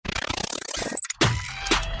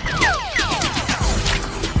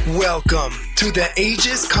Welcome to the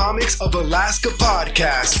Aegis Comics of Alaska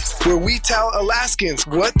podcast, where we tell Alaskans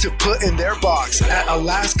what to put in their box at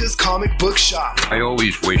Alaska's comic book shop. I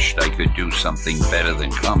always wished I could do something better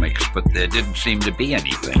than comics, but there didn't seem to be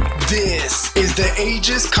anything. This is the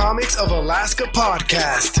Aegis Comics of Alaska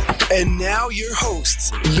podcast. And now your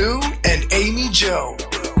hosts, Lou and Amy Jo.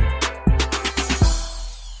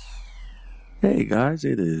 Hey guys,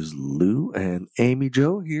 it is Lou and Amy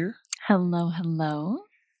Jo here. Hello, hello.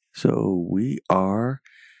 So we are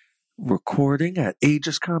recording at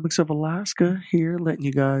Aegis Comics of Alaska here, letting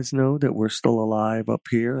you guys know that we're still alive up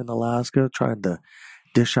here in Alaska, trying to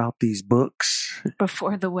dish out these books.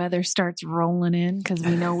 Before the weather starts rolling in, because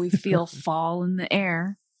we know we feel fall in the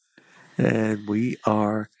air. And we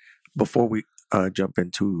are, before we jump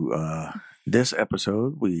into this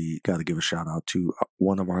episode, we got to give a shout out to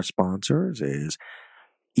one of our sponsors is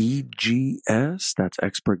EGS, that's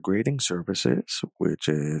Expert Grading Services, which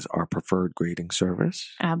is our preferred grading service.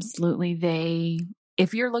 Absolutely.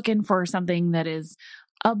 If you're looking for something that is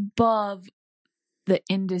above the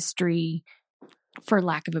industry, for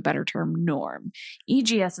lack of a better term, norm,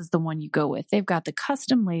 EGS is the one you go with. They've got the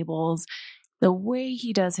custom labels. The way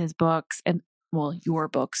he does his books, and well, your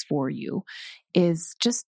books for you, is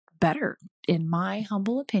just better, in my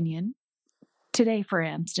humble opinion. Today, for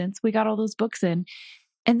instance, we got all those books in,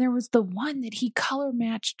 and there was the one that he color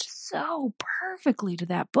matched so perfectly to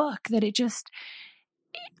that book that it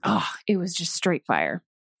was just straight fire.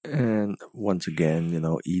 And once again,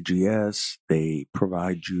 EGS, they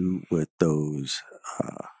provide you with those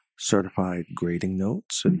certified grading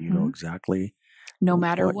notes, so you know exactly. No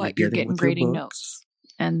matter what, you're getting grading notes.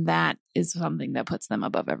 And that is something that puts them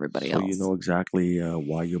above everybody else. So you know exactly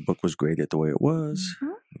why your book was graded the way it was.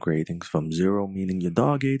 Mm-hmm. Gradings from 0, meaning your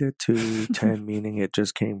dog ate it, to 10, meaning it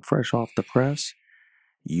just came fresh off the press.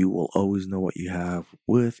 You will always know what you have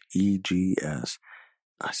with EGS.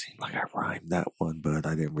 I seem like I rhymed that one, but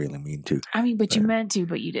I didn't really mean to. I mean, but you meant to,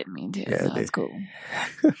 but you didn't mean to. Yeah, so that's cool.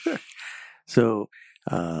 So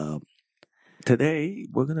today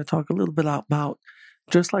we're going to talk a little bit about,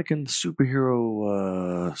 just like in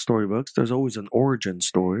superhero storybooks, there's always an origin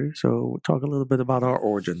story. So we'll talk a little bit about our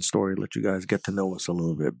origin story, let you guys get to know us a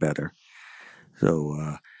little bit better.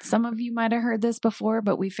 So some of you might have heard this before,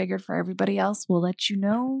 but we figured for everybody else, we'll let you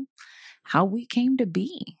know how we came to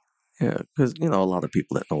be. Yeah, because, a lot of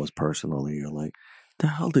people that know us personally are like, the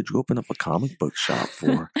hell did you open up a comic book shop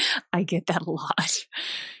for? I get that a lot.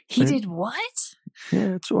 He did what?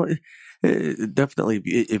 Yeah, it's definitely,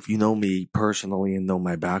 if you know me personally and know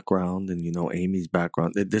my background and you know Amy's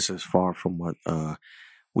background, this is far from what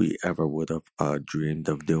we ever would have dreamed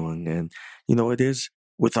of doing. And, it is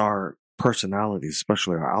with our personalities,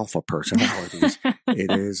 especially our alpha personalities,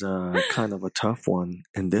 it is kind of a tough one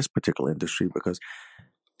in this particular industry because,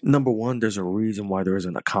 number one, there's a reason why there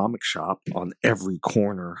isn't a comic shop on every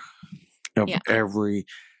corner of every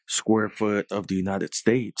square foot of the United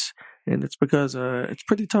States. And it's because it's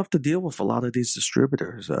pretty tough to deal with a lot of these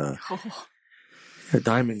distributors.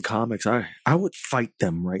 Diamond Comics, I would fight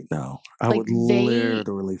them right now. I would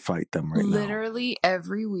literally fight them right now. Literally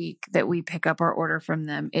every week that we pick up our order from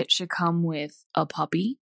them, it should come with a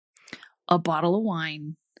puppy, a bottle of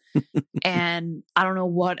wine, and I don't know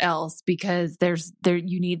what else, because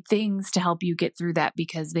you need things to help you get through that,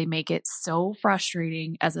 because they make it so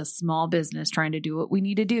frustrating as a small business trying to do what we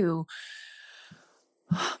need to do.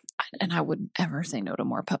 And I wouldn't ever say no to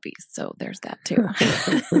more puppies. So there's that too.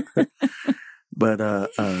 But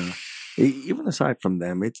even aside from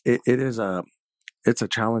them, it's a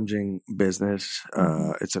challenging business.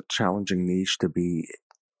 It's a challenging niche to be,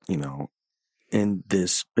 in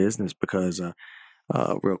this business because,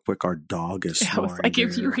 real quick, our dog is snoring. I was like,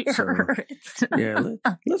 if you hear her. Yeah,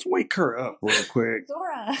 let's wake her up real quick.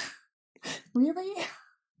 Zora, really?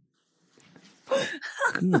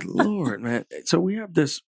 Good Lord, man. So we have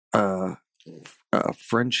this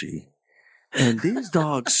Frenchie, and these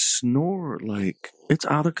dogs snore like it's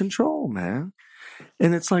out of control, man.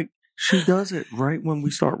 And it's like she does it right when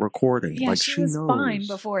we start recording. Yeah, like she was knows. Fine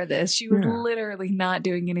before this. She was literally not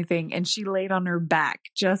doing anything, and she laid on her back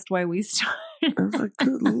just while we started. I was like,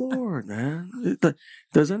 good Lord, man.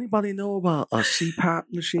 Does anybody know about a CPAP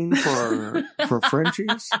machine for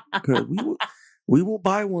Frenchies? Because we will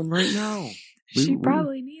buy one right now. She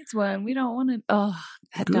probably needs one. We don't want to. Oh,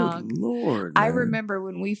 that dog. Good Lord, man. I remember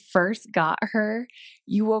when we first got her,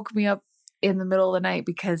 you woke me up in the middle of the night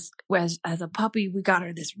because as a puppy, we got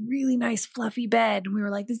her this really nice fluffy bed and we were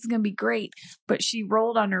like, this is going to be great. But she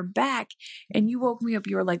rolled on her back and you woke me up.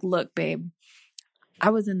 You were like, look, babe, I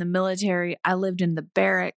was in the military. I lived in the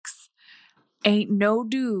barracks. Ain't no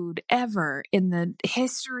dude ever in the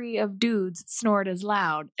history of dudes snored as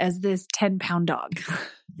loud as this 10-pound dog.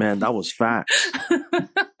 Man, that was facts.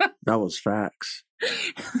 That was facts.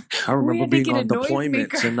 I remember being on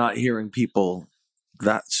deployments and not hearing people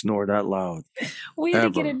that snore that loud. We had to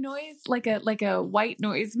get a noise like a white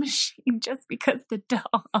noise machine just because the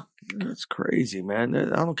dog. That's crazy, man.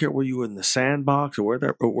 I don't care where you were in the sandbox or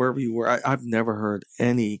wherever you were. I've never heard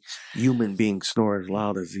any human being snore as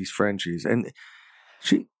loud as these Frenchies. And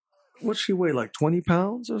what's she weigh, like 20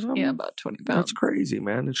 pounds or something? Yeah, about 20 pounds. That's crazy,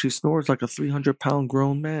 man. And she snores like a 300-pound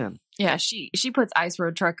grown man. Yeah, she puts Ice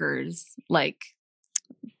Road Truckers like.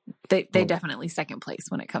 They definitely second place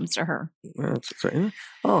when it comes to her. That's insane.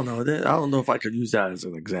 Oh no, I don't know if I could use that as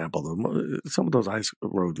an example. Though some of those Ice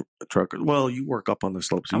Road Truckers. Well, you work up on the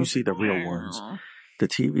slopes, so you see the real ones, the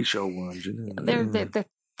TV show ones. You know,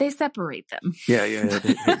 they separate them. Yeah.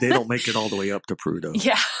 They don't make it all the way up to Prudhoe.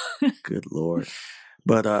 Yeah. Good Lord.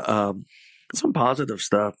 But some positive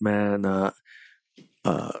stuff, man.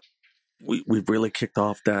 We've really kicked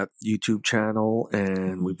off that YouTube channel,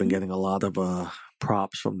 and we've been getting a lot of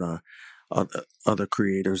props from the other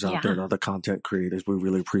creators out there and other content creators. We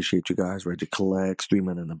really appreciate you guys. Reggie Collects, 3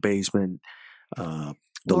 Men in the Basement, the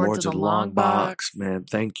Lords of the Long Box. Man,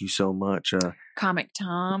 thank you so much. Comic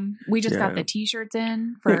Tom. We just got the t-shirts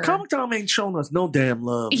in. Comic Tom ain't showing us no damn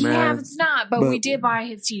love, man. Yeah, it's not. But we did buy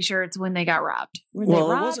his t-shirts when they got robbed. It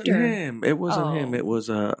wasn't him. It wasn't him. It was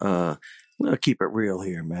I'll keep it real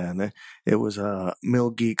here, man. It was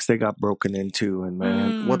Mill Geeks. They got broken into, and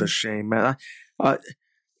man, what a shame, man.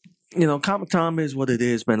 Comic Tom is what it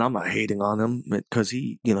is, man. I'm not hating on him because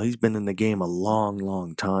he's been in the game a long,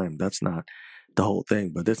 long time. That's not the whole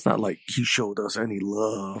thing, but it's not like he showed us any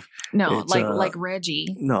love. No, it's, like Reggie.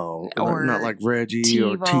 No, not like Reggie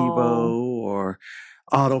or TiVo or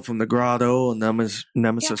Otto from the Grotto and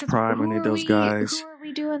Nemesis Prime, any of those guys. Who are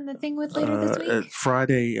we doing the thing with later this week?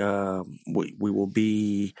 Friday, we will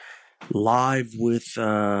be live with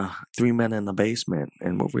 3 Men in the Basement,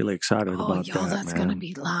 and we're really excited about that. That's going to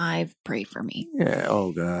be live. Pray for me. Yeah.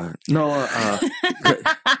 Oh God. No.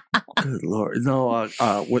 Good Lord. No.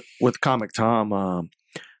 With Comic Tom,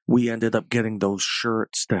 we ended up getting those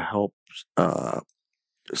shirts to help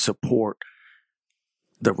support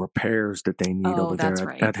the repairs that they need over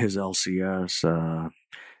there at his LCS.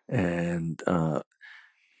 And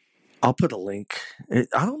I'll put a link.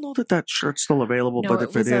 I don't know that shirt's still available, but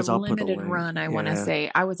if it is, I'll put a link. Limited run, I want to say.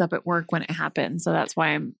 I was up at work when it happened, so that's why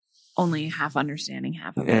I'm only half understanding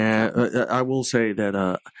half of it. Yeah, I will say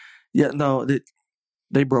that,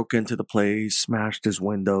 they broke into the place, smashed his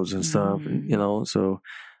windows and stuff, and, so,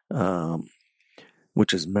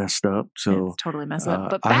 which is messed up. So it's totally messed up.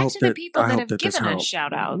 But back to the people that have given us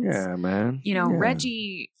shout outs. Yeah, man.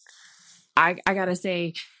 Reggie, I got to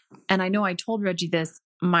say, and I know I told Reggie this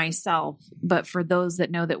myself, but for those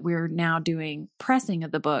that know that we're now doing pressing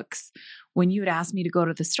of the books, when you had asked me to go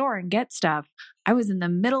to the store and get stuff, I was in the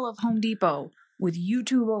middle of Home Depot with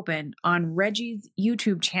YouTube open on Reggie's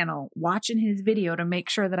YouTube channel, watching his video to make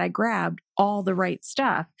sure that I grabbed all the right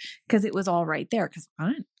stuff because it was all right there. Because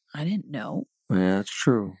I didn't know. Yeah, that's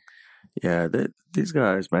true. Yeah, these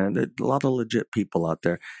guys, man, there's a lot of legit people out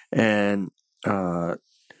there. And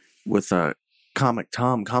with Comic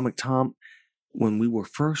Tom, when we were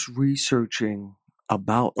first researching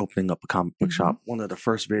about opening up a comic book shop, one of the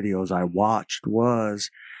first videos I watched was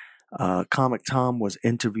Comic Tom was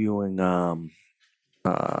interviewing the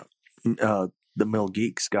Mill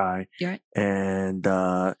Geeks guy, and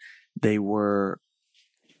they were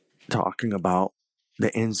talking about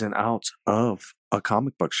the ins and outs of a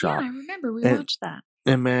comic book shop. Yeah, I remember we watched that.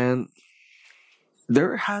 And man,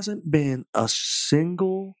 there hasn't been a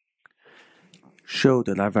single show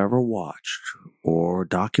that I've ever watched, or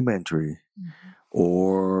documentary,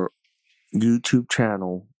 or YouTube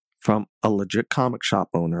channel from a legit comic shop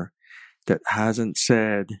owner that hasn't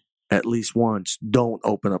said at least once, don't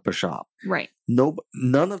open up a shop. Right.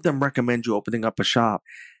 None of them recommend you opening up a shop.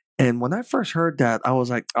 And when I first heard that, I was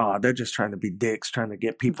like, oh, they're just trying to be dicks, trying to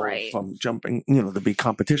get people from jumping, to be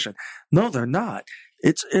competition. No, they're not.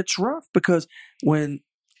 It's rough because when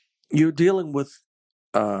you're dealing with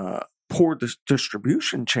poor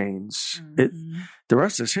distribution chains, the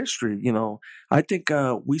rest is history. I think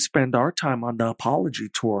we spend our time on the apology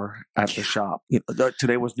tour at the shop.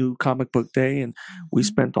 Today was New Comic Book Day, and we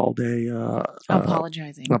spent all day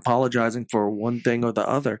apologizing for one thing or the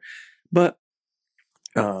other. But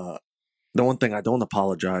the one thing I don't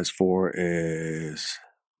apologize for is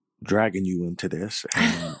dragging you into this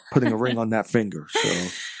and putting a ring on that finger. So,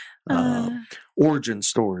 origin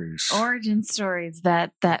stories,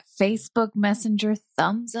 that Facebook Messenger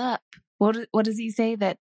thumbs up What does he say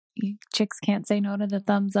that chicks can't say no to the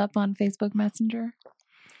thumbs up on Facebook Messenger?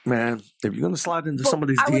 Man, if you're going to slide into some of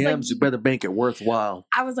these DMs, you better make it worthwhile.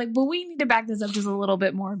 I was like, well, we need to back this up just a little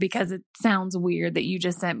bit more because it sounds weird that you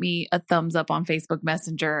just sent me a thumbs up on Facebook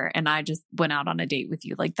Messenger and I just went out on a date with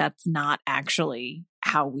you. Like, that's not actually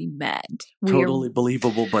how we met. Totally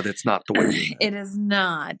believable, but it's not the way we met. It is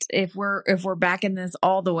not. If we're backing this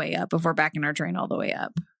all the way up, if we're backing our train all the way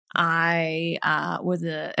up, I was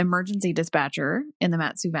an emergency dispatcher in the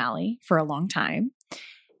Mat-Su Valley for a long time.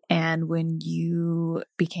 And when you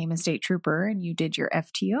became a state trooper and you did your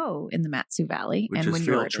FTO in the Mat-Su Valley, Which and when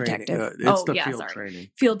you were a detective,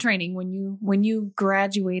 field training. When you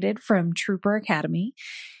graduated from Trooper Academy,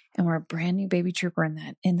 and were a brand new baby trooper in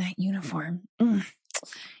that uniform,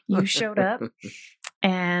 you showed up,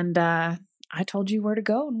 and I told you where to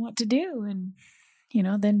go and what to do, and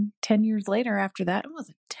then 10 years later after that, it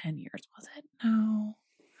wasn't 10 years, was it? No.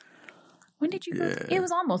 When did you? Yeah. It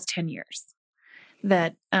was almost 10 years.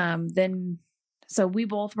 That so we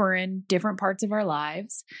both were in different parts of our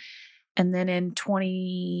lives. And then in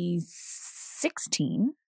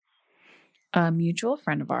 2016, a mutual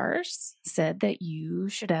friend of ours said that you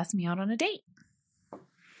should ask me out on a date.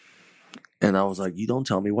 And I was like, you don't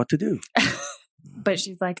tell me what to do. But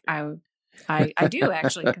she's like, I do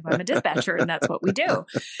actually, because I'm a dispatcher and that's what we do.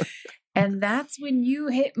 And that's when you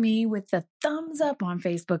hit me with the thumbs up on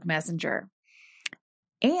Facebook Messenger.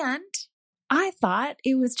 And I thought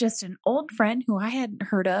it was just an old friend who I hadn't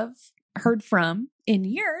heard from in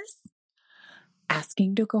years,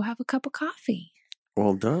 asking to go have a cup of coffee.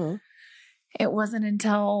 Well, duh. It wasn't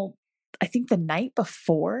until I think the night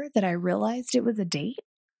before that I realized it was a date.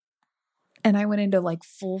 And I went into like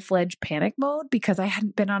full-fledged panic mode because I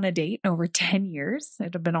hadn't been on a date in over 10 years.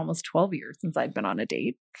 It had been almost 12 years since I'd been on a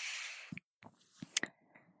date.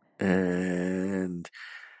 And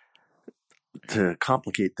to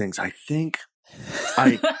complicate things, I think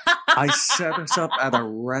I set us up at a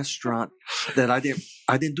restaurant that I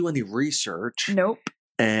didn't do any research. Nope.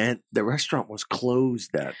 And the restaurant was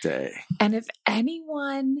closed that day. And if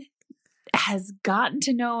anyone has gotten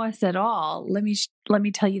to know us at all, let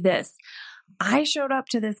me tell you this. I showed up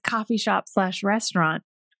to this coffee shop / restaurant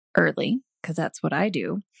early because that's what I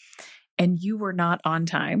do. And you were not on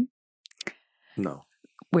time. No.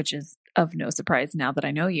 Which is of no surprise now that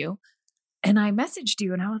I know you. And I messaged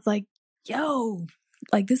you and I was like, yo,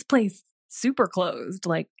 like this place super closed,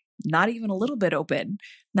 like not even a little bit open,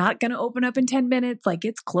 not going to open up in 10 minutes. Like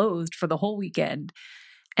it's closed for the whole weekend.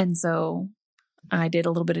 And so I did a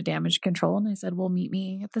little bit of damage control and I said, well, meet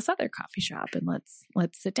me at this other coffee shop and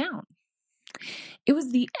let's sit down. It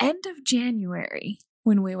was the end of January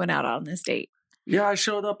when we went out on this date. Yeah, I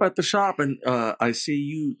showed up at the shop and I see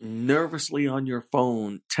you nervously on your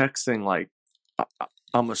phone texting like,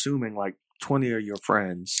 I'm assuming like 20 of your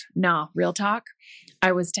friends. No, real talk.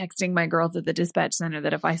 I was texting my girls at the dispatch center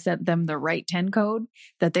that if I sent them the right 10 code,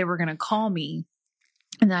 that they were going to call me.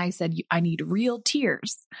 And I said, I need real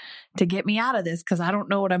tears to get me out of this because I don't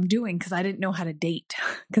know what I'm doing because I didn't know how to date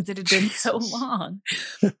because it had been so long.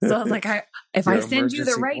 So I was like, if I send you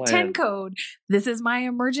the right 10 code, this is my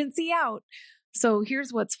emergency out. So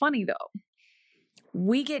here's what's funny though.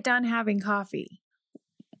 We get done having coffee.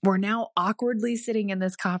 We're now awkwardly sitting in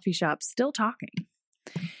this coffee shop, still talking.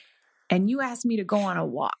 And you asked me to go on a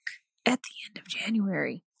walk at the end of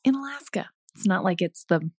January in Alaska. It's not like it's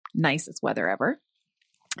the nicest weather ever.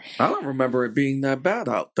 I don't remember it being that bad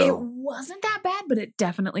out though. It wasn't that bad, but it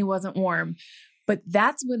definitely wasn't warm. But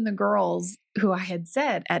that's when the girls who I had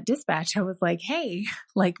said at dispatch, I was like, hey,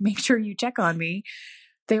 like, make sure you check on me.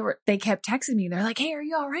 They kept texting me. They're like, hey, are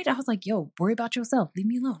you all right? I was like, yo, worry about yourself. Leave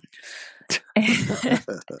me alone.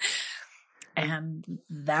 And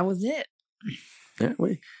that was it. Yeah,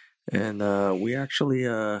 we actually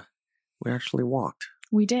walked.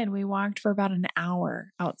 We did. We walked for about an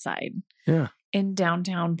hour outside. Yeah. In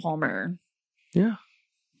downtown Palmer. Yeah.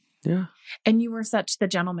 Yeah. And you were such the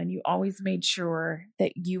gentleman. You always made sure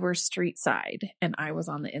that you were street side and I was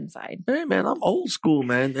on the inside. Hey, man, I'm old school,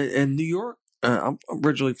 man. In New York, I'm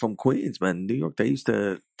originally from Queens, man. In New York, they used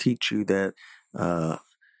to teach you that the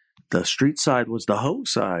street side was the hoe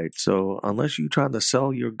side. So unless you tried to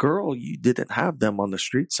sell your girl, you didn't have them on the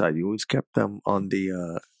street side. You always kept them on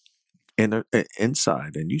the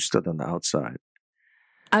inside, and you stood on the outside.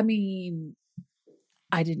 I mean,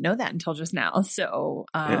 I didn't know that until just now. So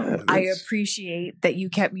I appreciate that you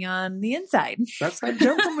kept me on the inside. That's that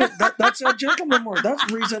gentleman. That's that gentleman word.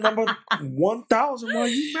 That's reason number 1,000 why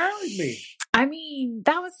you married me. I mean,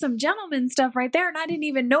 that was some gentleman stuff right there, and I didn't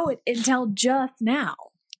even know it until just now.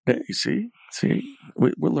 Hey, see,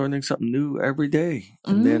 we're learning something new every day,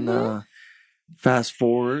 and then Fast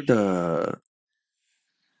forward, I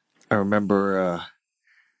remember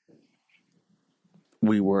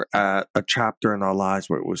we were at a chapter in our lives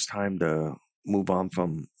where it was time to move on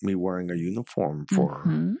from me wearing a uniform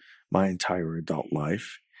for my entire adult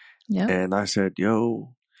life. Yeah. And I said,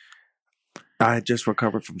 yo, I had just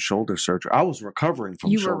recovered from shoulder surgery. I was recovering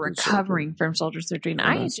from shoulder surgery. You were recovering from shoulder surgery. And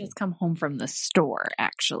I had just come home from the store,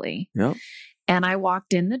 actually. Yep. And I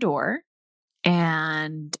walked in the door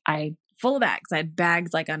and full of bags. I had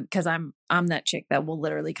bags because I'm that chick that will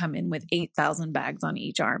literally come in with 8,000 bags on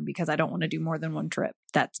each arm because I don't want to do more than one trip.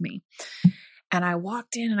 That's me. And I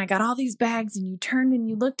walked in and I got all these bags and you turned and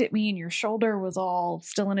you looked at me and your shoulder was all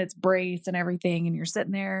still in its brace and everything. And you're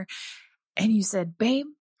sitting there and you said, babe,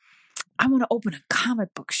 I want to open a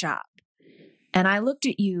comic book shop. And I looked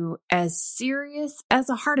at you as serious as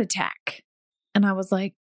a heart attack. And I was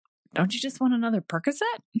like, don't you just want another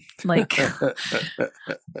Percocet? Like,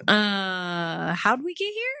 how'd we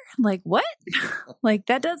get here? Like, what? Like,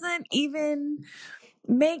 that doesn't even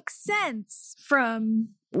make sense from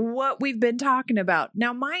what we've been talking about.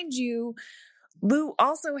 Now, mind you, Lou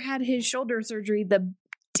also had his shoulder surgery the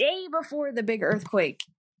day before the big earthquake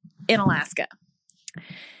in Alaska.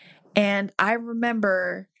 And I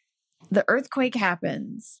remember the earthquake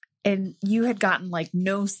happens and you had gotten like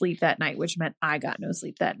no sleep that night, which meant I got no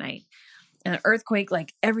sleep that night. And an earthquake,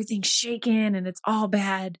 like everything's shaking and it's all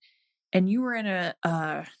bad. And you were in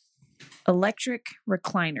a electric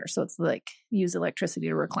recliner. So it's like use electricity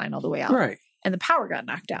to recline all the way out. Right. And the power got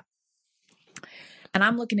knocked out. And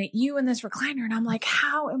I'm looking at you in this recliner and I'm like,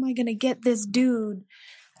 how am I going to get this dude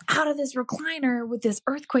out of this recliner with this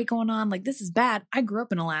earthquake going on? Like, this is bad. I grew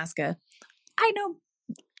up in Alaska. I know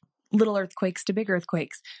little earthquakes to big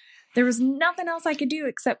earthquakes. There was nothing else I could do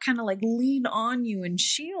except kind of like lean on you and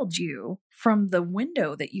shield you from the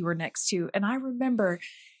window that you were next to. And I remember,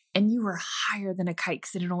 and you were higher than a kite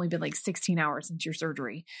because it had only been like 16 hours since your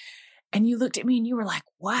surgery. And you looked at me and you were like,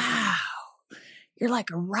 wow, you're like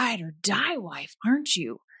a ride or die wife, aren't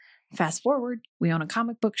you? Fast forward, we own a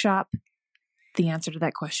comic book shop. The answer to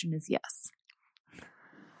that question is yes.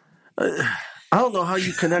 I don't know how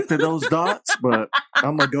you connected those dots, but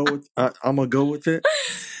I'm gonna go with it.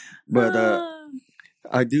 But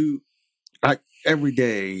every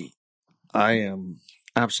day I am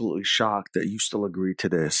absolutely shocked that you still agree to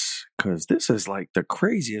this because this is like the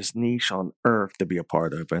craziest niche on earth to be a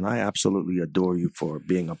part of, and I absolutely adore you for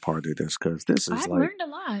being a part of this because this is I've learned a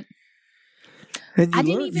lot. And I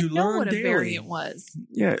didn't even know what a variant was.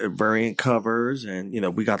 Yeah, variant covers, and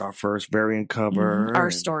we got our first variant cover,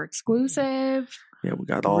 our store exclusive. Yeah, we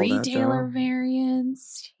got all retailer that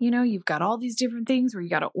variants. You've got all these different things where you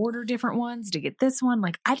got to order different ones to get this one.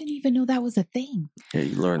 Like, I didn't even know that was a thing. Yeah,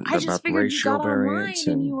 you learned I about just figured ratio you got variants,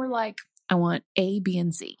 online and you were like, I want A, B,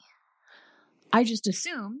 and C. I just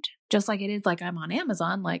assumed, just like it is like I'm on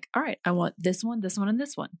Amazon, like, all right, I want this one, and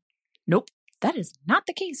this one. Nope, that is not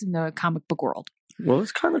the case in the comic book world. Well,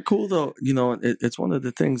 it's kind of cool, though. It's one of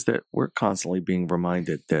the things that we're constantly being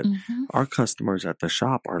reminded that our customers at the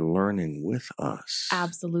shop are learning with us.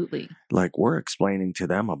 Absolutely. Like, we're explaining to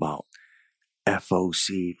them about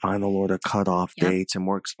FOC, final order cutoff dates, and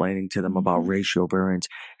we're explaining to them about ratio variants.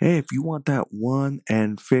 Hey, if you want that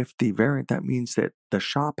 1/50 variant, that means that the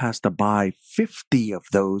shop has to buy 50 of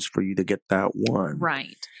those for you to get that one.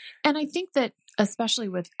 Right. And I think that, especially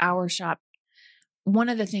with our shop, one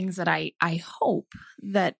of the things that I hope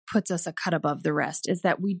that puts us a cut above the rest is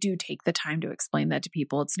that we do take the time to explain that to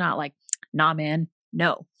people. It's not like, nah, man,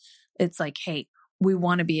 no. It's like, hey, we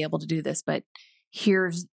want to be able to do this, but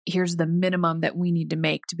here's the minimum that we need to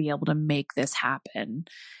make to be able to make this happen.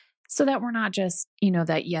 So that we're not just,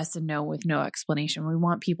 that yes and no with no explanation. We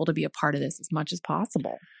want people to be a part of this as much as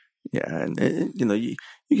possible. Yeah. And you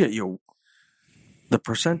get the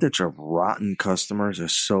percentage of rotten customers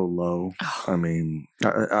is so low. Oh. I mean,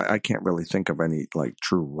 I can't really think of any like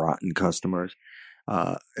true rotten customers.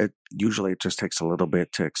 It just takes a little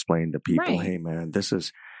bit to explain to people, hey man, this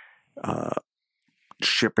is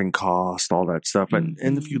shipping cost, all that stuff. And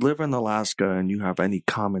if you live in Alaska and you have any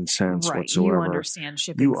common sense whatsoever,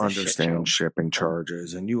 you understand shipping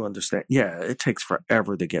charges, and you understand, it takes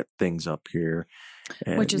forever to get things up here.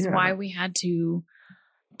 And, which is why we had to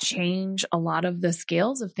change a lot of the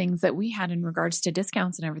scales of things that we had in regards to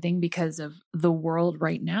discounts and everything because of the world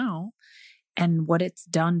right now and what it's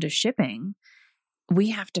done to shipping. We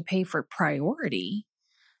have to pay for priority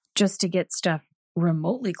just to get stuff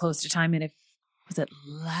remotely close to time. And was it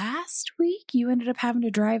last week you ended up having to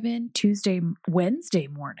drive in Wednesday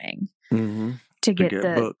morning? to get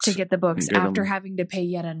the books Get after 'em. having to pay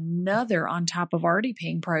yet another on top of already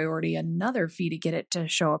paying priority, another fee to get it to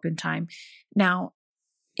show up in time. Now,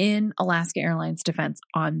 in Alaska Airlines defense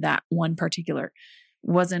on that one particular,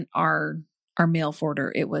 wasn't our mail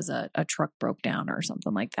forwarder. It was a truck broke down or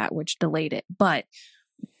something like that, which delayed it. But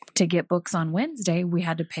to get books on Wednesday, we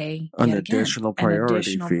had to pay an additional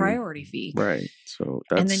priority fee. Right. So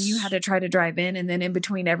that's... And then you had to try to drive in. And then in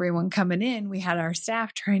between everyone coming in, we had our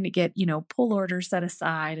staff trying to get, pull orders set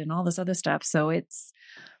aside and all this other stuff. So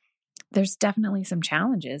there's definitely some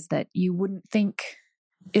challenges that you wouldn't think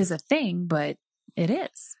is a thing, but it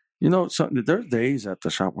is. There's days at the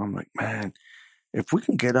shop where I'm like, man, if we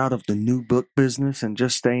can get out of the new book business and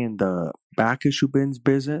just stay in the back issue bins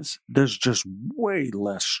business, there's just way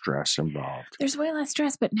less stress involved. There's way less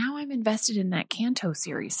stress, but now I'm invested in that Canto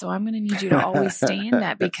series. So I'm going to need you to always stay in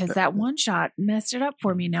that because that one shot messed it up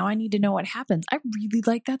for me. Now I need to know what happens. I really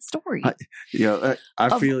like that story.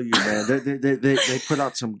 I feel you, man. They put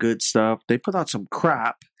out some good stuff. They put out some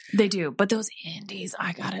crap. They do. But those indies,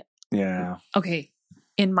 I got it. Yeah. Okay.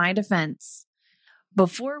 In my defense,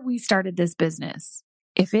 before we started this business,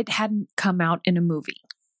 if it hadn't come out in a movie,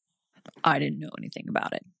 I didn't know anything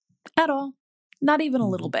about it at all. Not even a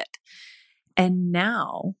little bit. And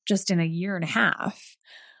now, just in a year and a half,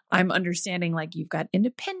 I'm understanding like you've got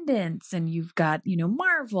Independence and you've got,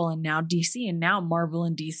 Marvel and now DC, and now Marvel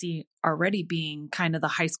and DC already being kind of the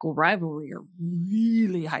high school rivalry or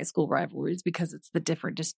really high school rivalries because it's the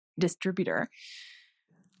different distributor.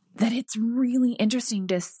 That it's really interesting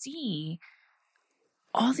to see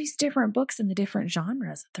all these different books and the different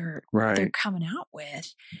genres that they're coming out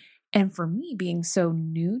with. And for me, being so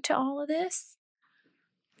new to all of this,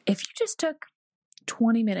 if you just took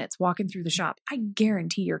 20 minutes walking through the shop, I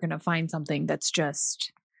guarantee you're going to find something that's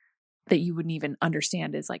just that you wouldn't even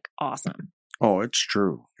understand is like awesome. Oh, it's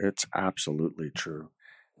true. It's absolutely true.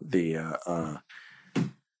 I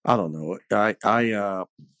don't know.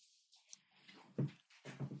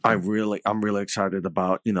 I'm really excited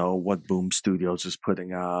about, what Boom Studios is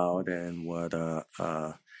putting out and what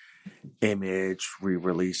Image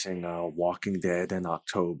re-releasing Walking Dead in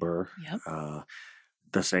October. Yep.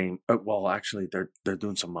 The same. Well, actually, they're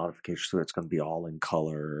doing some modifications to it. It's going to be all in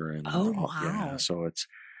color and wow. Yeah. So it's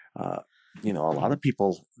a lot of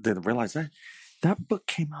people didn't realize that book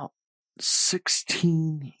came out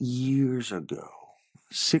 16 years ago.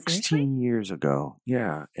 16 Seriously? years ago.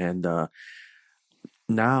 Yeah, and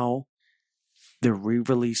now they're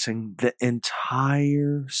re-releasing the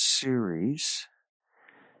entire series,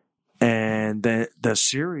 and the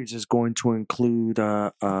series is going to include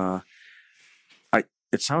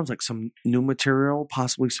it sounds like some new material,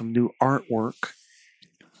 possibly some new artwork,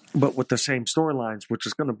 but with the same storylines, which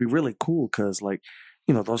is going to be really cool because,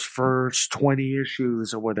 those first 20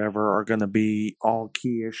 issues or whatever are going to be all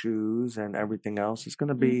key issues, and everything else is going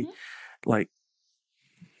to be like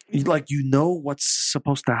what's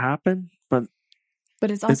supposed to happen, but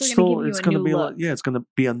it's also going to give you a new look. It's going to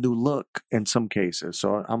be a new look in some cases.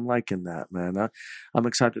 So I'm liking that, man. I'm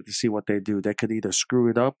excited to see what they do. They could either screw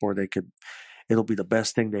it up or it'll be the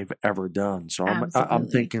best thing they've ever done. So I'm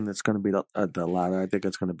thinking it's going to be the latter. I think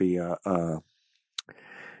it's going to be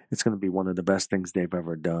it's going to be one of the best things they've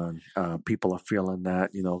ever done. People are feeling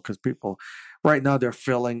that, because people right now they're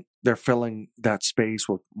filling that space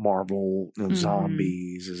with Marvel and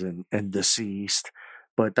zombies and deceased,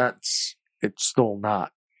 but it's still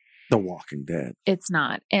not The Walking Dead. It's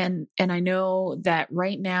not. And I know that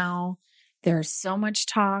right now there's so much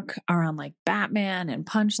talk around like Batman and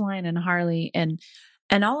Punchline and Harley and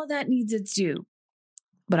all of that needs its due.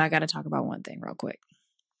 But I got to talk about one thing real quick.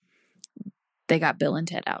 They got Bill and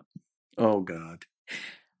Ted out. Oh, God.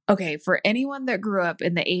 Okay, for anyone that grew up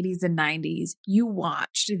in the 80s and 90s, you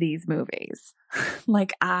watched these movies.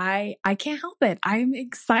 Like, I can't help it. I'm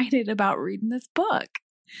excited about reading this book.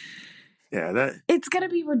 Yeah, it's going to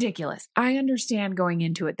be ridiculous. I understand going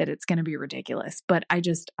into it that it's going to be ridiculous, but I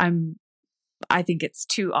think it's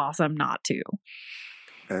too awesome not to.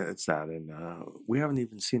 It's that, and we haven't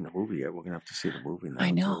even seen the movie yet. We're going to have to see the movie now.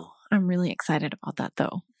 I know. Too. I'm really excited about that,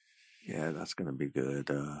 though. Yeah, that's going to be good.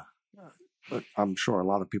 But I'm sure a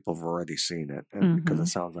lot of people have already seen it, and because it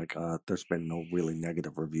sounds like there's been no really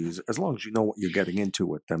negative reviews. As long as you know what you're getting into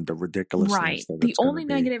with them, the ridiculousness. Right. The only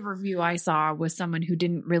negative review I saw was someone who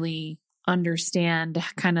didn't really understand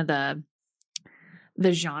kind of the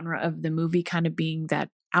genre of the movie, kind of being that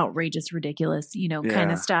outrageous, ridiculous,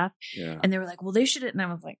 kind of stuff. Yeah. And they were like, well, they shouldn't. And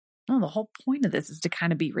I was like, oh, the whole point of this is to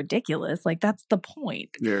kind of be ridiculous. Like, that's the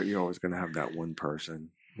point. You're always going to have that one person.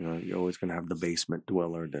 You know, you're always going to have the basement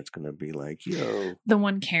dweller that's going to be like, yo. The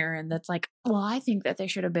one Karen that's like, well, I think that they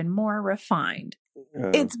should have been more refined.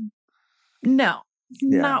 It's not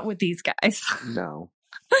with these guys. No.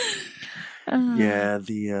 Yeah,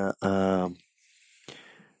 the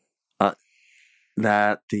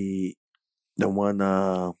one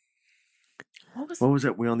what was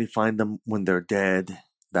it? We only find them when they're dead.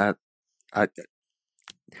 That's a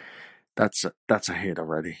hit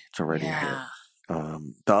already. It's already a hit.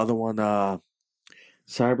 The other one, the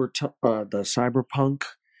Cyberpunk.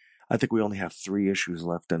 I think we only have 3 issues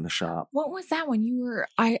left in the shop. What was that one?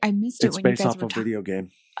 I missed it. It's when you based guys off were a video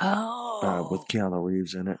game. Oh, with Keanu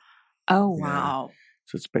Reeves in it. Oh wow! Yeah.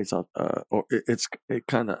 So it's based off, or it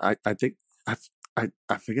kind of. I think I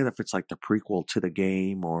forget if it's like the prequel to the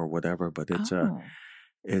game or whatever, but it's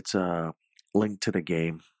a link to the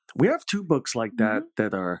game. We have 2 books like that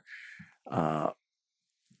that are.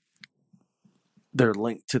 They're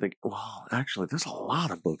linked to the. Well, actually, there's a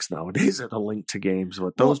lot of books nowadays that are linked to games,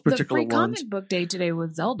 but those particular the free ones. Comic book day today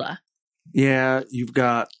was Zelda. Yeah, you've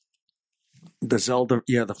got the Zelda.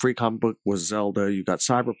 Yeah, the free comic book was Zelda. You got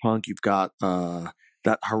Cyberpunk. You've got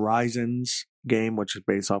that Horizons game, which is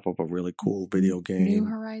based off of a really cool video game. New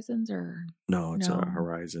Horizons or no, it's a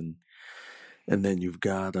Horizon. And then you've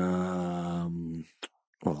got all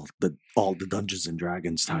the Dungeons and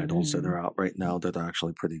Dragons titles that are out right now that are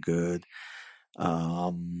actually pretty good.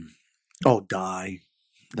 Die.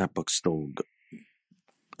 That book's still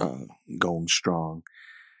going strong.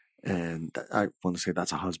 And I want to say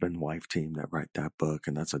that's a husband-wife team that write that book,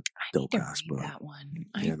 and that's a dope-ass book. That one.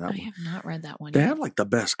 I have not read that one. They have like the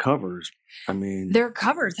best covers. I mean, their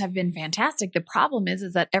covers have been fantastic. The problem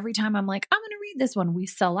is that every time I'm like, I'm going to read this one, we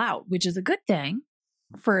sell out, which is a good thing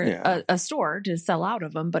for a store to sell out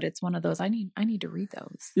of them. But it's one of those I need to read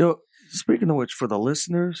those. Speaking of which, for the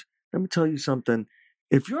listeners, let me tell you something.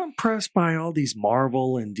 If you're impressed by all these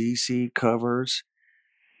Marvel and DC covers,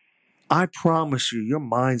 I promise you, your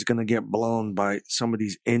mind's going to get blown by some of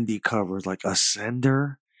these indie covers like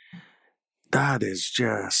Ascender. That is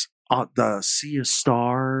just the Sea of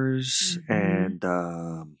Stars. And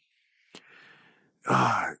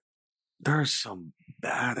there's some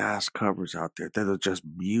badass covers out there that are just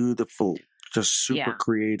beautiful, just super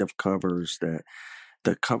creative covers that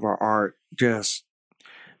the cover art just,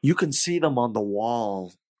 you can see them on the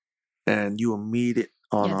wall and you immediately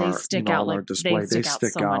they stick out on our display. They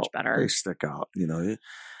stick out so much better. They stick out.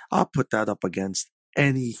 I'll put that up against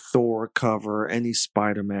any Thor cover, any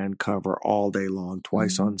Spider-Man cover all day long,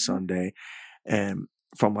 twice on Sunday. And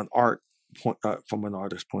from an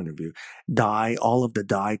artist's point of view, all of the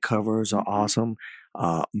Die covers are awesome.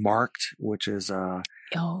 Marked, which is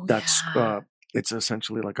it's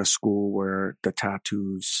essentially like a school where the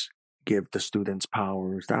tattoos give the students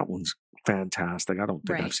powers. That one's fantastic. I don't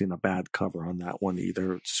think I've seen a bad cover on that one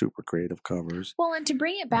either. Super creative covers. Well, and to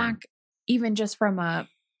bring it back, even just from a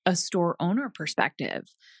store owner perspective,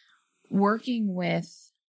 working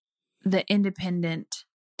with the independent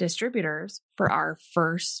distributors for our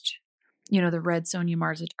first, the Red Sonja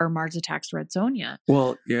Mars-Attacks Red Sonja.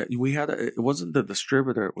 Well, yeah, we had it wasn't the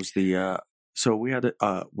distributor, it was the so we had it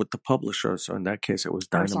with the publisher. So in that case, it was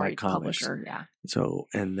Dynamite Comics. Publisher, yeah. So,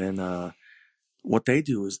 and then what they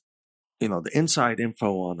do is, the inside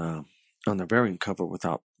info on the variant cover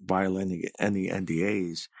without violating any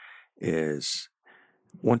NDAs is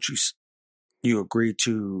once you agree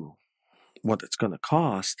to what it's going to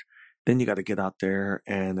cost, then you got to get out there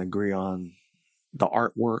and agree on the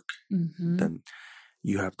artwork. Then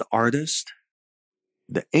you have the artist,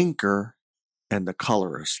 the inker, and the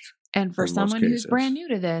colorist. And for someone who's brand new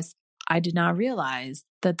to this, I did not realize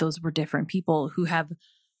that those were different people who have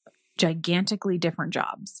gigantically different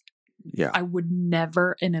jobs. Yeah. I would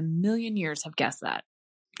never in a million years have guessed that.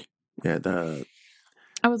 Yeah.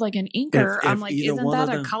 I was like, an inker. I'm like, isn't that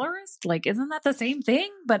a colorist? Like, isn't that the same thing?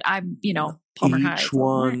 But I'm, Palmer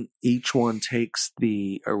High. Each one takes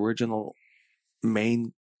the original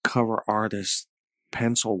main cover artist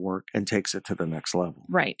pencil work and takes it to the next level.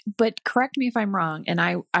 Right. But correct me if I'm wrong. And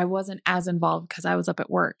I wasn't as involved because I was up at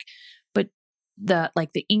work, but the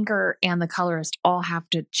inker and the colorist all have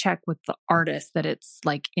to check with the artist that it's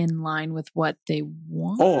like in line with what they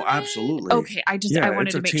want. Oh, absolutely. Okay. I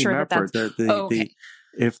wanted to make sure that's okay.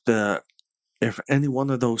 If any one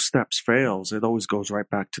of those steps fails, it always goes right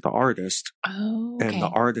back to the artist. Oh, okay. And the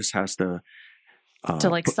artist has to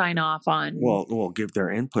sign off on. Well, give their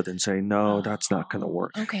input and say, no, that's not going to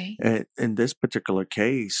work. Okay. And in this particular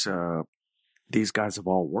case, these guys have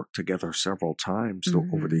all worked together several times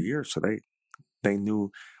over the years. So they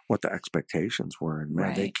knew what the expectations were, and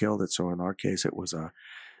man, they killed it. So in our case, it was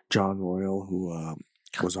John Royal, who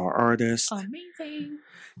was our artist. Amazing.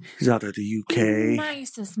 He's out of the UK.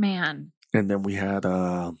 Nicest man. And then we had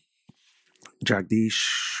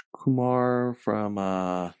Jagdish Kumar from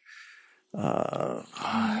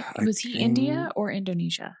Was he India or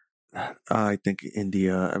Indonesia? I think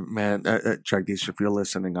India. Man, Jagdish, if you're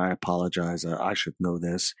listening, I apologize. I should know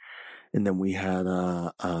this. And then we had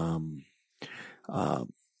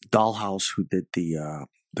Dollhouse, who did the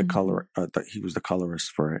color. He was the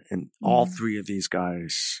colorist for it. And all three of these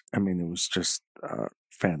guys, I mean, it was just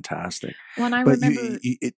fantastic. Well, and I but remember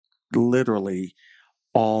it literally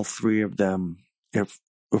all three of them. If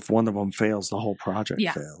one of them fails, the whole project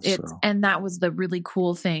fails. And that was the really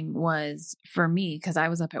cool thing was for me, because I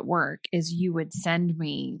was up at work, is you would send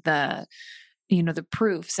me the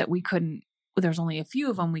proofs that we couldn't, there's only a few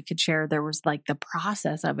of them we could share. There was like the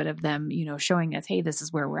process of it, of them, showing us, hey, this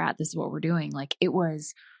is where we're at. This is what we're doing. Like, it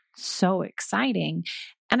was so exciting.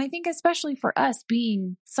 And I think especially for us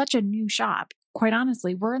being such a new shop, quite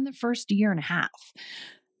honestly, we're in the first year and a half.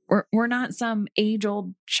 We're not some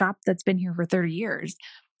age-old shop that's been here for 30 years.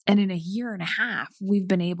 And in a year and a half, we've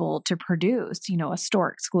been able to produce, a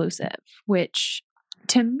store exclusive, which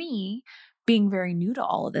to me, being very new to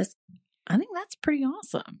all of this, I think that's pretty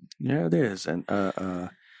awesome. Yeah, it is. And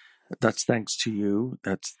that's thanks to you.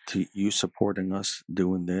 That's to you supporting us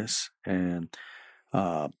doing this. And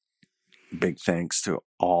big thanks to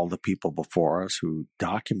all the people before us who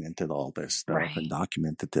documented all this stuff and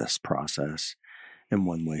documented this process in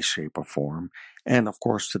one way, shape, or form. And of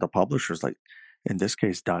course, to the publishers, like in this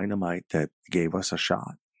case, Dynamite, that gave us a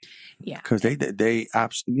shot. Yeah. Because they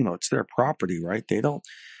absolutely, it's their property, right?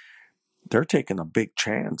 They're taking a big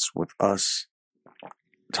chance with us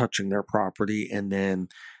touching their property and then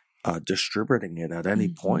distributing it at any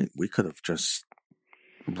point. We could have just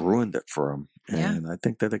ruined it for them. And I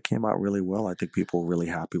think that it came out really well. I think people were really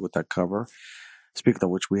happy with that cover. Speaking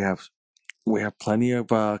of which, we have plenty of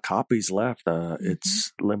copies left.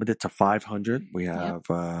 It's limited to 500. We have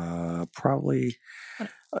probably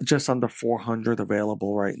just under 400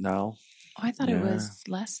 available right now. Oh, I thought it was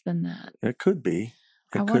less than that. It could be.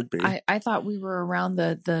 Could be. I thought we were around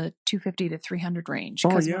the 250 to 300 range.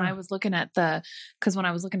 Because when I was looking at the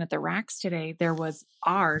racks today, there was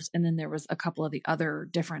ours, and then there was a couple of the other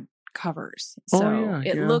different covers. So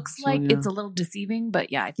it looks like it's a little deceiving,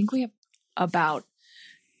 but I think we have about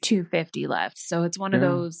 250 left. So it's one of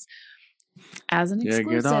those, as an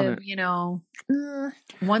exclusive,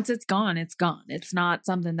 once it's gone, it's gone. It's not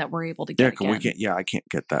something that we're able to get again. I can't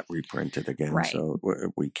get that reprinted again. Right. So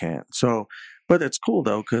we can't. So, but it's cool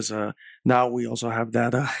though, because now we also have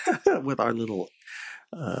that with our little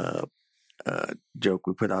joke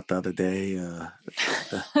we put out the other day.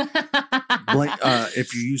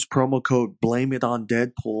 If you use promo code Blame It on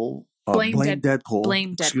Deadpool, Blame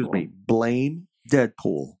Deadpool. Excuse me, Blame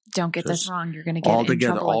Deadpool. Don't get this wrong. You're going to get all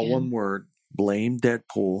together, all one word. Blame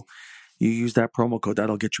Deadpool. You use that promo code.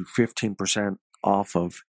 That'll get you 15% off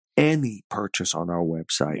of any purchase on our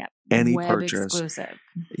website. Yep. Any web purchase. Exclusive.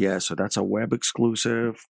 Yeah, so that's a web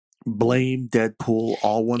exclusive. Blame Deadpool,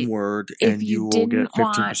 all one word, and you will get 15%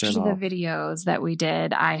 off. If you didn't watch the videos that we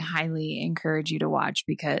did, I highly encourage you to watch,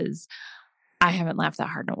 because I haven't laughed that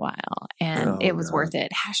hard in a while, and it was worth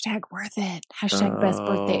it. Hashtag worth it. Hashtag best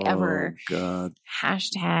birthday ever. God.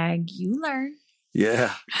 Hashtag you learn.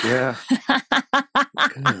 Yeah. Good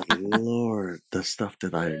Lord, the stuff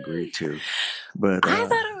that I agreed to. But I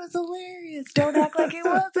thought it was hilarious. Don't act like it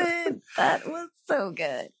wasn't. That was so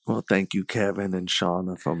good. Well, thank you, Kevin and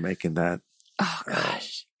Shauna, for making that. Oh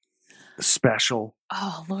gosh. Special.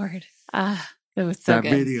 Oh Lord. It was so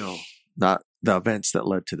good. That video, not the events that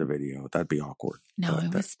led to the video. That'd be awkward. No,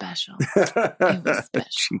 it was special. It was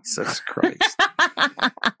special. Jesus Christ.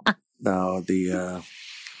 No,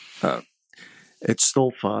 it's still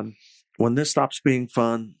fun. When this stops being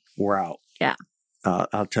fun, we're out. Yeah.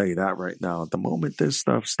 I'll tell you that right now. The moment this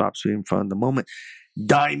stuff stops being fun, the moment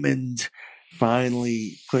Diamond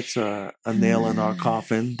finally puts a nail in our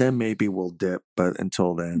coffin, then maybe we'll dip. But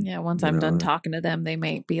until then. Yeah, once I'm done talking to them, they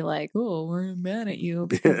might be like, oh, we're mad at you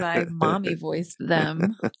because I mommy voiced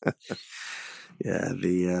them.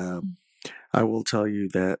 Yeah, I will tell you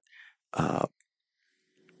that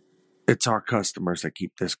it's our customers that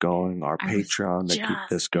keep this going, our Patreon that keep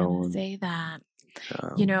this going. Say that.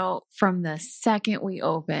 From the second we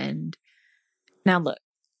opened, now look,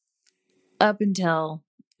 up until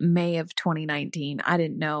May of 2019, I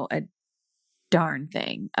didn't know a darn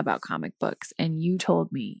thing about comic books. And you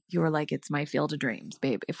told me, you were like, it's my field of dreams,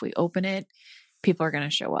 babe. If we open it, people are going to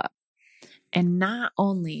show up. And not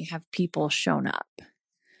only have people shown up,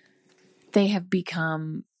 they have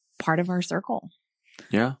become part of our circle.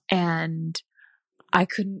 Yeah. And I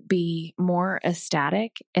couldn't be more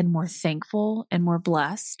ecstatic and more thankful and more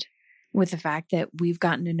blessed with the fact that we've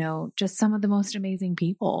gotten to know just some of the most amazing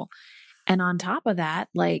people. And on top of that,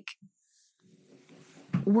 like,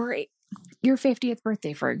 your 50th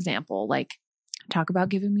birthday, for example, like, talk about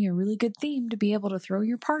giving me a really good theme to be able to throw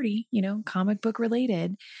your party, comic book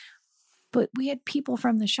related. But we had people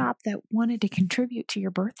from the shop that wanted to contribute to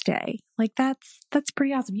your birthday. Like, that's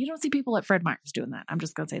pretty awesome. You don't see people at Fred Meyer's doing that. I'm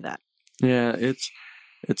just going to say that. Yeah,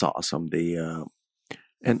 it's awesome.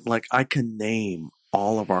 And like, I can name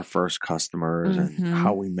all of our first customers and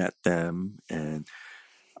how we met them, and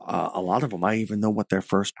a lot of them, I even know what their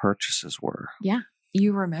first purchases were. Yeah,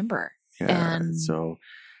 you remember. Yeah, and so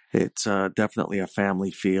it's definitely a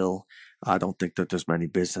family feel. I don't think that there's many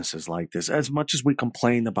businesses like this. As much as we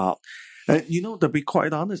complain about, to be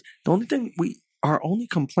quite honest, our only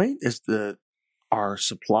complaint is our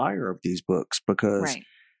supplier of these books, because right.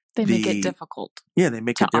 They make it difficult. Yeah, they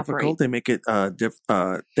make it difficult. Operate. They make it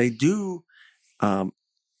they do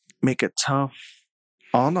make it tough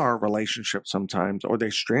on our relationship sometimes, or they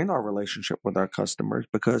strain our relationship with our customers,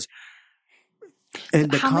 because in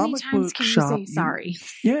the comic book shop, how many times can you say sorry?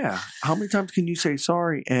 Yeah, how many times can you say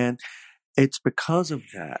sorry? And it's because of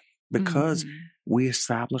that, because we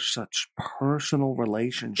establish such personal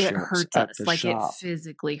relationships. It hurts at us. the Like, shop. it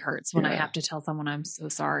physically hurts when I have to tell someone I'm so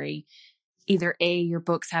sorry. Either A, your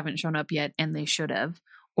books haven't shown up yet and they should have,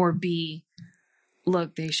 or B,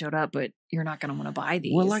 look, they showed up, but you're not going to want to buy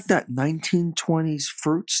these. We're like that 1920s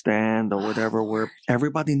fruit stand or whatever, where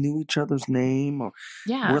everybody knew each other's name. Or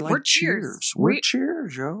yeah, we're like cheers. We're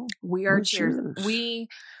cheers, yo. We are cheers. We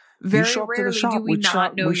very rarely do we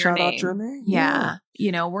not know your name. Out your name. Yeah.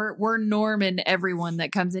 We're Norman, everyone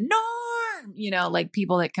that comes in. Norm! Like,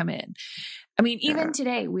 people that come in. I mean, even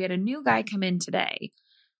today, we had a new guy come in today,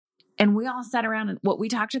 and we all sat around and we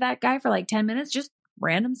talked to that guy for like 10 minutes, just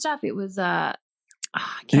random stuff. It was, but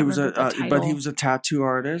he was a tattoo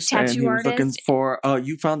artist. And he was looking for,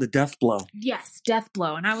 you found a Death Blow. Yes, Death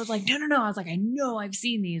Blow. And I was like, no. I was like, I know I've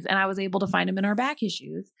seen these. And I was able to find them in our back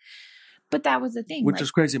issues. But that was the thing. Which is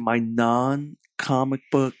crazy. My non-comic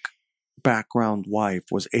book background wife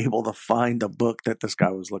was able to find a book that this guy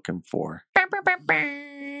was looking for.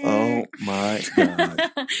 Oh my God.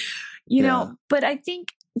 But I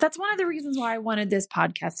think that's one of the reasons why I wanted this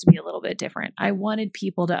podcast to be a little bit different. I wanted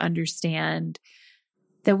people to understand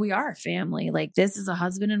that we are a family. Like, this is a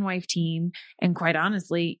husband and wife team. And quite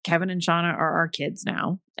honestly, Kevin and Shauna are our kids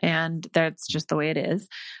now. And that's just the way it is,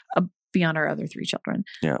 beyond our other 3 children.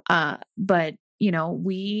 Yeah. But,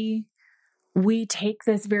 we take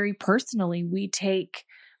this very personally. We take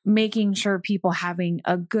making sure people having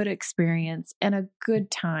a good experience and a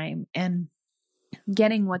good time and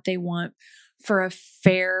getting what they want for a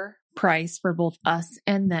fair price for both us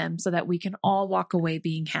and them, so that we can all walk away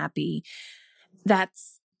being happy.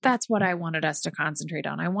 That's what I wanted us to concentrate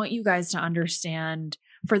on. I want you guys to understand,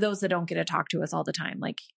 for those that don't get to talk to us all the time,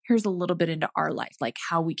 like, here's a little bit into our life, like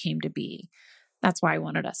how we came to be. That's why I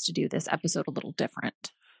wanted us to do this episode a little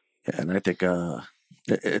different. Yeah, and I think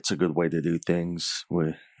it's a good way to do things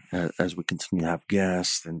as we continue to have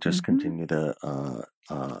guests and just continue to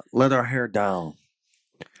let our hair down.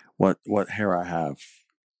 What hair I have?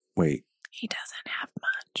 Wait. He doesn't have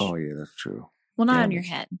much. Oh, yeah, that's true. Well, not on your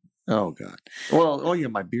head. Oh, God. Well, oh, yeah,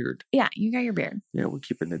 my beard. Yeah, you got your beard. Yeah, we're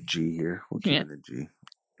keeping the G here. We're keeping the G.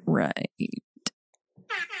 Right.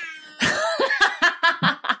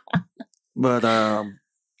 But,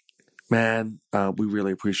 man, we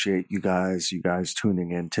really appreciate you guys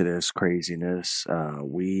tuning into this craziness.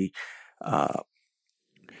 We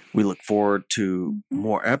look forward to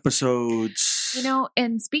more episodes.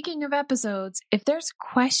 And speaking of episodes, if there's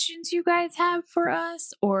questions you guys have for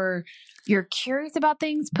us, or you're curious about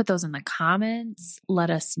things, put those in the comments. Let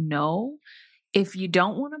us know. If you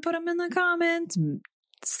don't want to put them in the comments,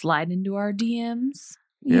 slide into our DMs.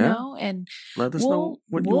 And let us know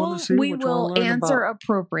what you want to see. We will answer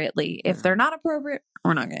appropriately. If they're not appropriate,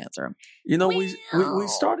 we're not going to answer them. We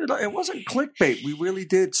started, it wasn't clickbait. We really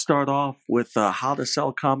did start off with how to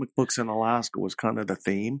sell comic books in Alaska was kind of the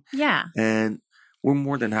theme. Yeah. And we're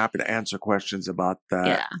more than happy to answer questions about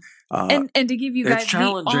that. Yeah. And to give you guys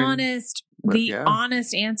the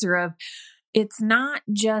honest answer of, it's not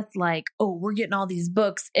just like, oh, we're getting all these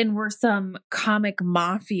books and we're some comic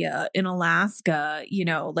mafia in Alaska,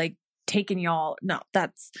 like taking y'all. No,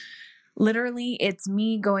 that's literally, it's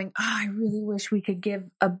me going, oh, I really wish we could give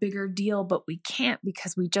a bigger deal, but we can't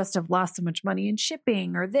because we just have lost so much money in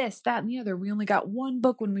shipping or this, that, and the other. We only got 1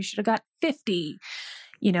 book when we should have got 50.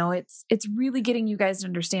 It's really getting you guys to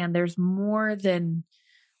understand there's more than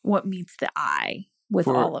what meets the eye with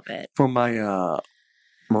all of it. For my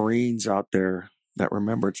Marines out there that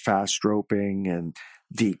remember it's fast roping and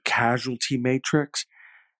the casualty matrix,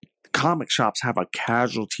 comic shops have a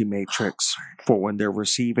casualty matrix for when they're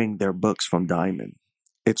receiving their books from Diamond.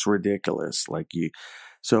 It's ridiculous.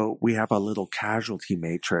 So we have a little casualty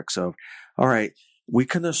matrix of, all right, we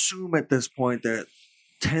can assume at this point that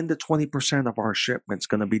 10 to 20% of our shipment's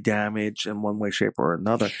going to be damaged in one way, shape, or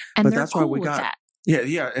another. And but they're that's cool why we with got that.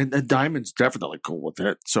 Yeah, and Diamond's definitely cool with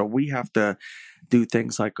it. So we have to do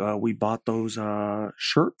things like we bought those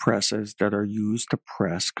shirt presses that are used to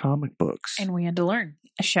press comic books. And we had to learn.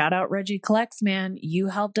 Shout out Reggie Collects, man. You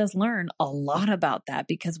helped us learn a lot about that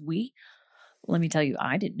because let me tell you,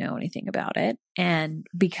 I didn't know anything about it. And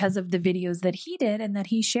because of the videos that he did and that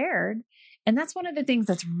he shared, and that's one of the things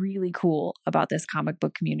that's really cool about this comic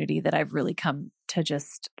book community that I've really come to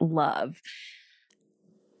just love.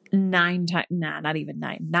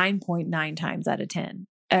 9.9 times out of 10,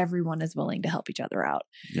 everyone is willing to help each other out.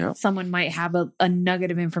 Yeah. Someone might have a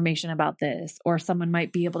nugget of information about this, or someone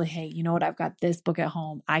might be able to, hey, you know what? I've got this book at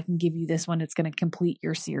home. I can give you this one. It's going to complete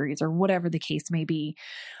your series, or whatever the case may be.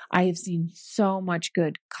 I have seen so much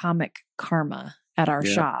good comic karma at our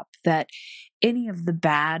shop that any of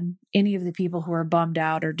the people who are bummed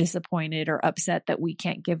out or disappointed or upset that we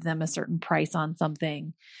can't give them a certain price on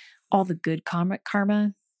something, all the good comic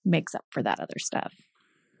karma makes up for that other stuff.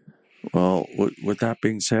 Well, with that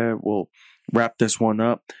being said, we'll wrap this one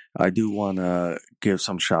up. I do want to give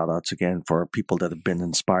some shout outs again for people that have been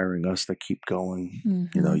inspiring us to keep going.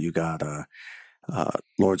 Mm-hmm. You know, you got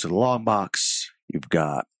Lords of the Long Box. You've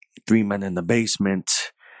got 3 Men in the Basement.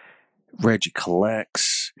 Reggie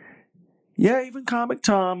Collects. Yeah, even Comic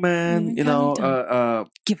Tom, man. Give us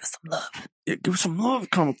some love. Yeah, give us some love,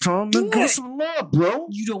 Comic Tom. Man. Give us some love, bro.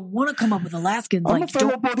 You don't want to come up with Alaskans. I'm a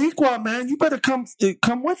fellow Boricua, man. You better come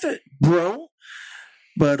with it, bro.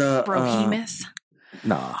 But Brohemoth.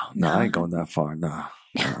 Nah, I ain't going that far. Nah.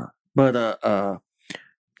 But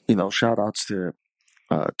shout outs to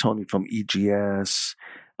Tony from EGS,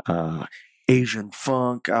 Asian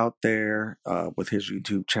Funk out there with his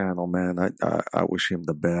YouTube channel, man. I wish him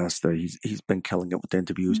the best. He's been killing it with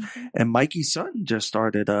interviews. Mm-hmm. And Mikey's son just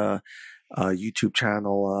started a YouTube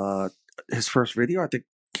channel. His first video, I think,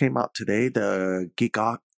 came out today. The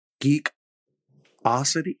Geekosity,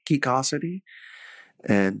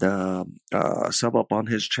 and sub up on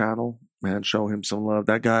his channel, man. Show him some love.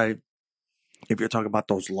 That guy, if you're talking about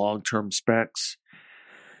those long-term specs.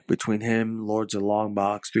 Between him, Lords of the Long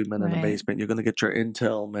Box, 3 Men in the Basement, you're going to get your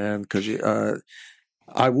intel, man. Because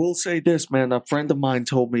I will say this, man. A friend of mine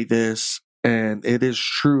told me this, and it is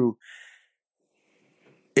true.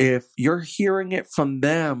 If you're hearing it from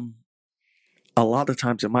them, a lot of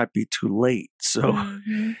times it might be too late. So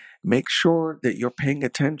make sure that you're paying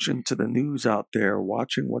attention to the news out there,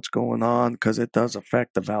 watching what's going on, because it does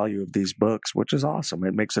affect the value of these books, which is awesome.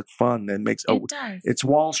 It makes it fun. It's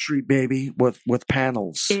Wall Street, baby, with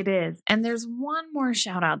panels. It is. And there's one more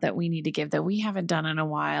shout out that we need to give that we haven't done in a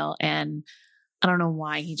while. And I don't know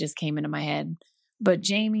why he just came into my head, but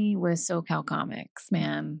Jamie with SoCal Comics,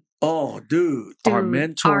 man. Oh, dude, our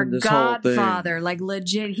mentor in this whole thing. Our godfather, like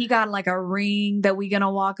legit, he got like a ring that we're going to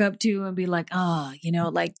walk up to and be like,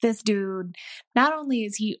 like this dude, not only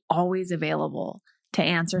is he always available to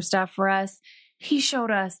answer stuff for us, he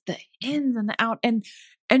showed us the ins and the outs.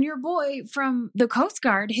 And your boy from the Coast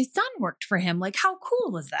Guard, his son worked for him. Like, how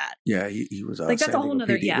cool was that? Yeah, he was like that's a whole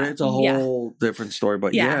nother. Yeah, it's a whole different story.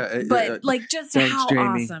 But just thanks, how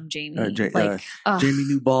Jamie. Awesome, Jamie. Jamie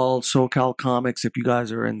Newball, SoCal Comics. If you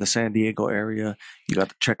guys are in the San Diego area, you got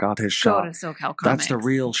to check out his shop. Go to SoCal Comics. That's the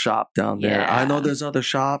real shop down there. Yeah. I know there's other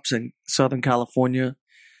shops in Southern California.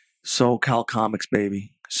 SoCal Comics,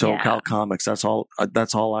 baby. SoCal Comics. That's all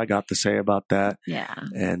I got to say about that. Yeah.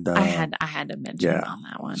 And I had to mention on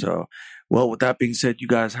that one. So, well, with that being said, you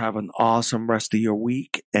guys have an awesome rest of your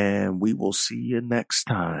week, and we will see you next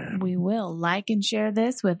time. We will. Like and share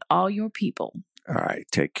this with all your people. All right.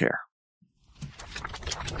 Take care.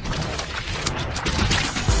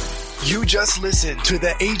 You just listened to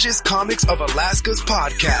the Aegis Comics of Alaska's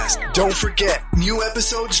podcast. Don't forget, new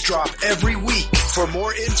episodes drop every week. For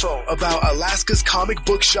more info about Alaska's comic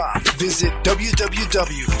book shop, visit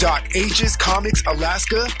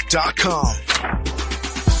www.aegiscomicsalaska.com.